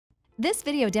This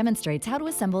video demonstrates how to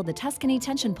assemble the Tuscany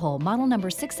tension pole model number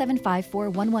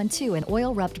 6754112 in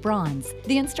oil-rubbed bronze.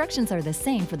 The instructions are the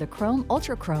same for the chrome,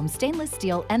 ultra-chrome, stainless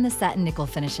steel, and the satin nickel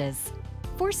finishes.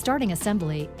 For starting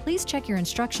assembly, please check your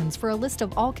instructions for a list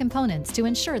of all components to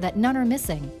ensure that none are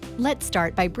missing. Let's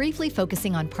start by briefly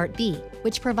focusing on Part B,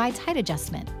 which provides height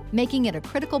adjustment, making it a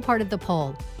critical part of the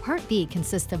pole. Part B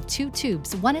consists of two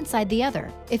tubes, one inside the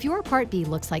other. If your Part B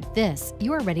looks like this,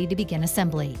 you are ready to begin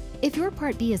assembly. If your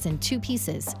Part B is in two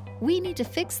pieces, we need to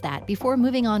fix that before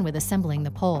moving on with assembling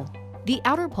the pole. The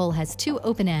outer pole has two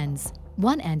open ends.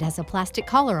 One end has a plastic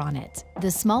collar on it. The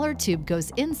smaller tube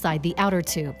goes inside the outer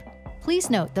tube.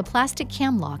 Please note the plastic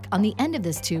cam lock on the end of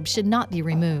this tube should not be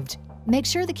removed. Make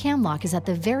sure the cam lock is at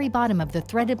the very bottom of the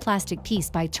threaded plastic piece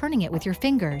by turning it with your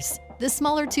fingers. The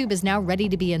smaller tube is now ready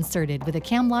to be inserted with a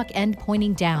cam lock end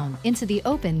pointing down into the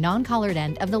open, non-collared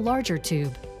end of the larger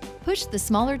tube. Push the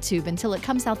smaller tube until it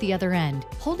comes out the other end.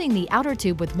 Holding the outer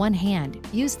tube with one hand,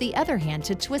 use the other hand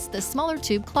to twist the smaller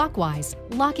tube clockwise,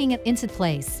 locking it into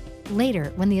place.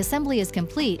 Later, when the assembly is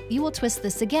complete, you will twist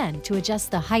this again to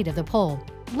adjust the height of the pole.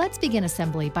 Let's begin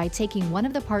assembly by taking one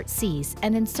of the Part C's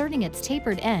and inserting its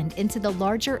tapered end into the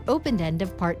larger opened end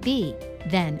of Part B.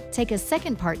 Then, take a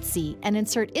second Part C and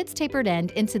insert its tapered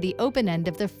end into the open end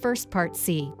of the first Part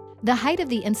C. The height of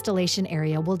the installation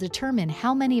area will determine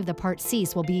how many of the Part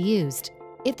C's will be used.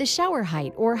 If the shower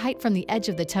height or height from the edge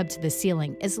of the tub to the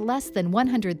ceiling is less than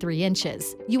 103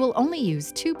 inches, you will only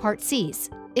use two Part C's.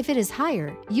 If it is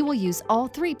higher, you will use all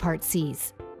three Part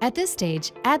C's. At this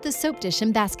stage, add the soap dish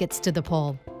and baskets to the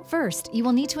pole. First, you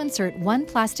will need to insert one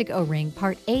plastic O-ring,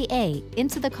 Part AA,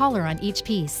 into the collar on each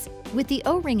piece. With the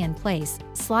O-ring in place,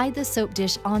 slide the soap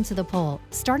dish onto the pole,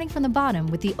 starting from the bottom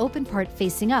with the open part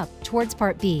facing up towards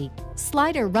Part B.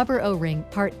 Slide a rubber O-ring,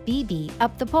 Part BB,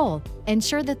 up the pole.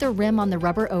 Ensure that the rim on the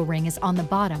rubber O-ring is on the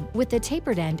bottom, with the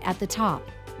tapered end at the top.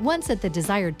 Once at the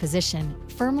desired position,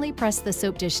 firmly press the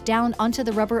soap dish down onto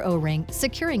the rubber O-ring,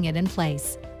 securing it in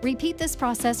place. Repeat this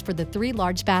process for the three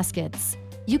large baskets.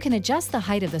 You can adjust the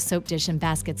height of the soap dish and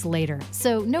baskets later,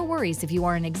 so no worries if you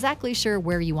aren't exactly sure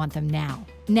where you want them now.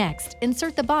 Next,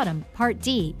 insert the bottom, Part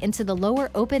D, into the lower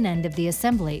open end of the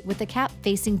assembly with the cap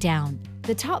facing down.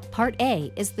 The top Part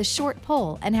A is the short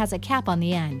pole and has a cap on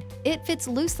the end. It fits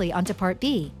loosely onto Part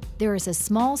B. There is a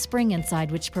small spring inside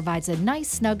which provides a nice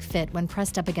snug fit when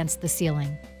pressed up against the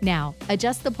ceiling. Now,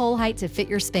 adjust the pole height to fit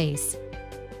your space.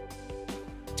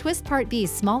 Twist Part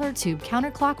B's smaller tube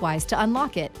counterclockwise to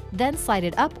unlock it, then slide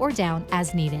it up or down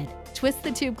as needed. Twist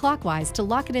the tube clockwise to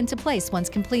lock it into place once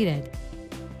completed.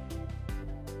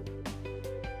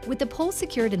 With the pole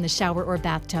secured in the shower or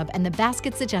bathtub and the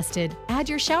baskets adjusted, add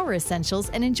your shower essentials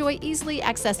and enjoy easily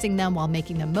accessing them while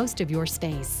making the most of your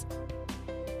space.